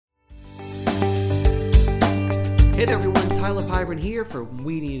Hey there everyone, Tyler Pyburn here from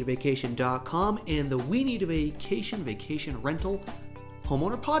WeNeedAVacation.com and the We Need a Vacation Vacation Rental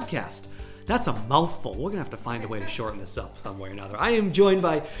Homeowner Podcast. That's a mouthful. We're going to have to find a way to shorten this up some way or another. I am joined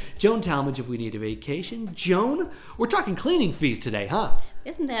by Joan Talmadge of We Need a Vacation. Joan, we're talking cleaning fees today, huh?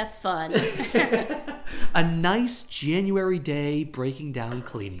 Isn't that fun? A nice January day breaking down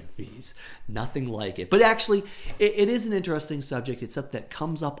cleaning fees. Nothing like it. But actually, it is an interesting subject. It's something that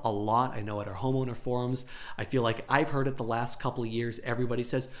comes up a lot. I know at our homeowner forums. I feel like I've heard it the last couple of years. Everybody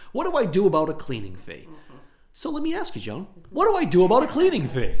says, what do I do about a cleaning fee? So let me ask you, Joan, what do I do about a cleaning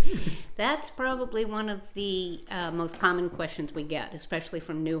fee? That's probably one of the most common questions we get, especially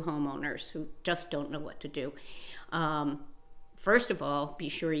from new homeowners who just don't know what to do. First of all, be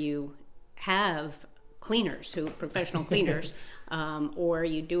sure you have cleaners, professional cleaners, or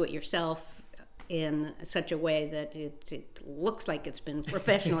you do it yourself in such a way that it looks like it's been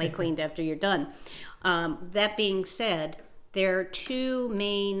professionally cleaned after you're done. That being said, there are two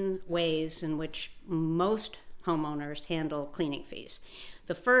main ways in which most homeowners handle cleaning fees.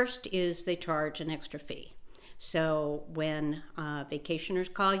 The first is they charge an extra fee. So when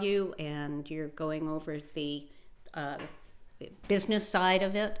vacationers call you and you're going over the business side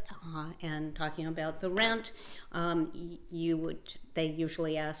of it and talking about the rent, they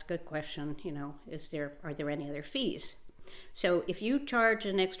usually ask a question, are there any other fees? So if you charge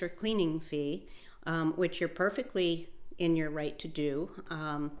an extra cleaning fee, which you're perfectly in your right to do,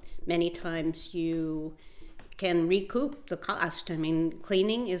 many times you can recoup the cost. I mean,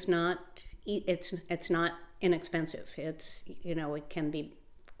 cleaning is not inexpensive. It can be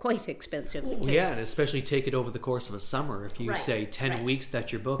quite expensive. Well, yeah, and especially take it over the course of a summer. If you say 10 weeks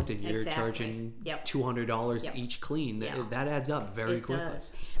that you're booked and you're charging $200 each clean, that adds up very quickly.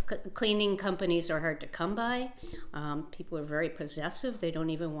 Does. Cleaning companies are hard to come by. People are very possessive. They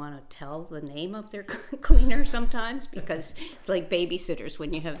don't even want to tell the name of their cleaner sometimes because it's like babysitters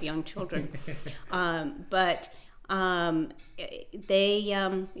when you have young children. It's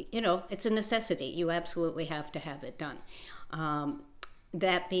a necessity. You absolutely have to have it done.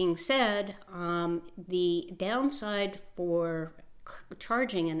 That being said, the downside for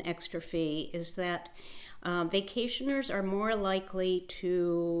charging an extra fee is that vacationers are more likely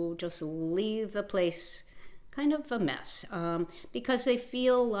to just leave the place kind of a mess because they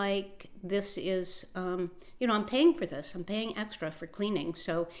feel like this is, I'm paying for this. I'm paying extra for cleaning.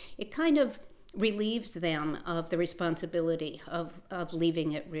 So it kind of relieves them of the responsibility of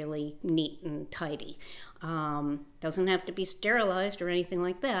leaving it really neat and tidy. Doesn't have to be sterilized or anything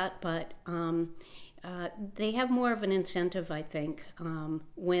like that, but they have more of an incentive, I think,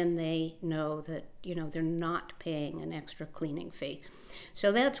 when they know that, they're not paying an extra cleaning fee.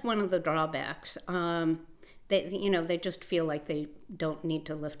 So that's one of the drawbacks. They just feel like they don't need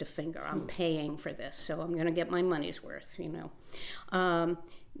to lift a finger. I'm paying for this, so I'm going to get my money's worth,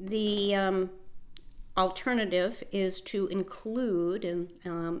 The alternative is to include,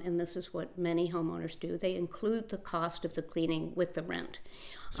 and this is what many homeowners do, they include the cost of the cleaning with the rent.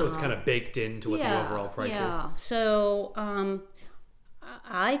 So it's kind of baked into what the overall price is. So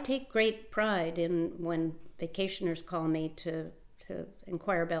I take great pride in when vacationers call me to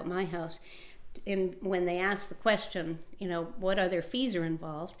inquire about my house, and when they ask the question, what other fees are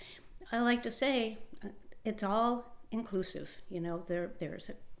involved, I like to say it's all inclusive. There's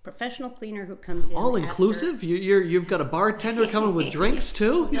a professional cleaner who comes in. All inclusive? You've got a bartender coming with drinks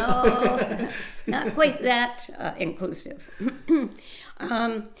too? No, not quite that inclusive.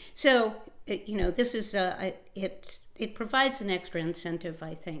 This is it provides an extra incentive,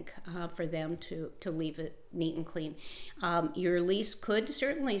 I think, for them to leave it neat and clean. Your lease could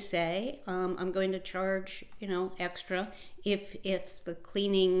certainly say, I'm going to charge extra if the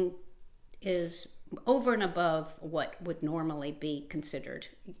cleaning is over and above what would normally be considered,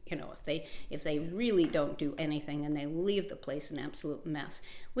 if they really don't do anything and they leave the place an absolute mess,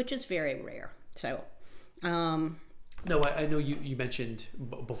 which is very rare. So, no, I know you mentioned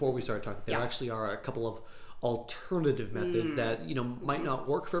before we started talking, there actually are a couple of alternative methods that might not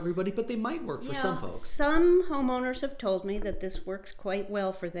work for everybody, but they might work for some folks. Some homeowners have told me that this works quite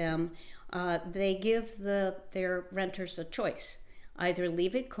well for them. They give their renters a choice: either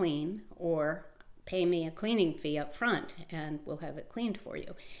leave it clean or pay me a cleaning fee up front and we'll have it cleaned for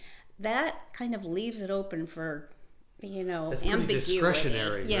you. That kind of leaves it open for, That's ambiguity. Pretty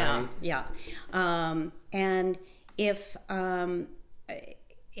discretionary, right? Yeah. And if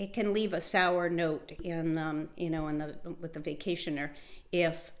it can leave a sour note with the vacationer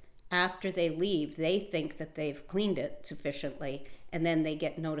if after they leave, they think that they've cleaned it sufficiently, and then they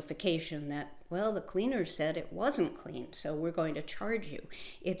get notification that, well, the cleaner said it wasn't clean, so we're going to charge you.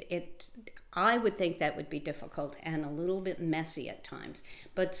 I would think that would be difficult and a little bit messy at times.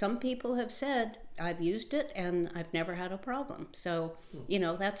 But some people have said, I've used it and I've never had a problem. So,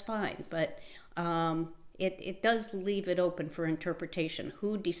 that's fine. But it does leave it open for interpretation.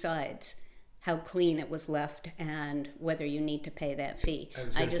 Who decides how clean it was left and whether you need to pay that fee? I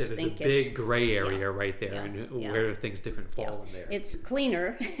was going to say there's a big gray area right there, and where things different fall in there. It's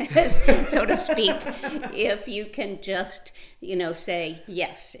cleaner, so to speak, if you can just, say,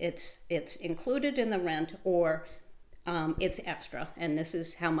 yes, it's included in the rent, or it's extra, and this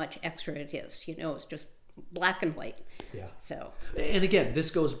is how much extra it is. It's just black and white. Yeah. So. And again,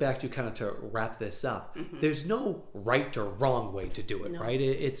 this goes back to kind of to wrap this up. Mm-hmm. There's no right or wrong way to do it, right?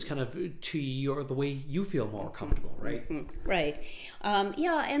 It's kind of to the way you feel more comfortable, right? Mm-hmm. Right. And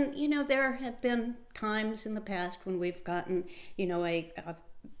there have been times in the past when we've gotten, a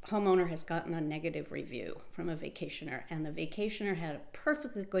homeowner has gotten a negative review from a vacationer, and the vacationer had a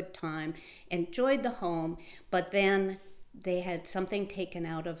perfectly good time, enjoyed the home, but then they had something taken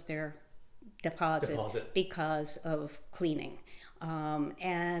out of their deposit because of cleaning,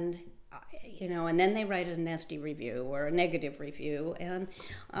 and then they write a nasty review or a negative review, and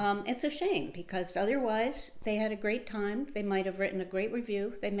it's a shame, because otherwise they had a great time. They might have written a great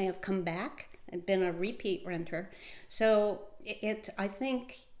review. They may have come back and been a repeat renter. So I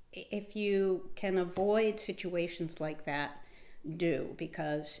think if you can avoid situations like that, do,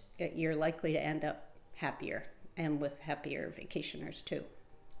 because you're likely to end up happier, and with happier vacationers too.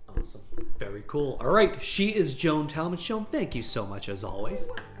 Awesome. Very cool. All right. She is Joan Talmadge. Joan, thank you so much as always.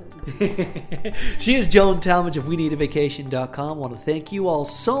 She is Joan Talmadge of WeNeedAVacation.com. I want to thank you all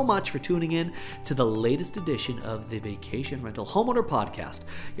so much for tuning in to the latest edition of the Vacation Rental Homeowner Podcast.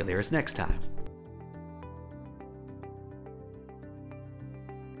 You'll hear us next time.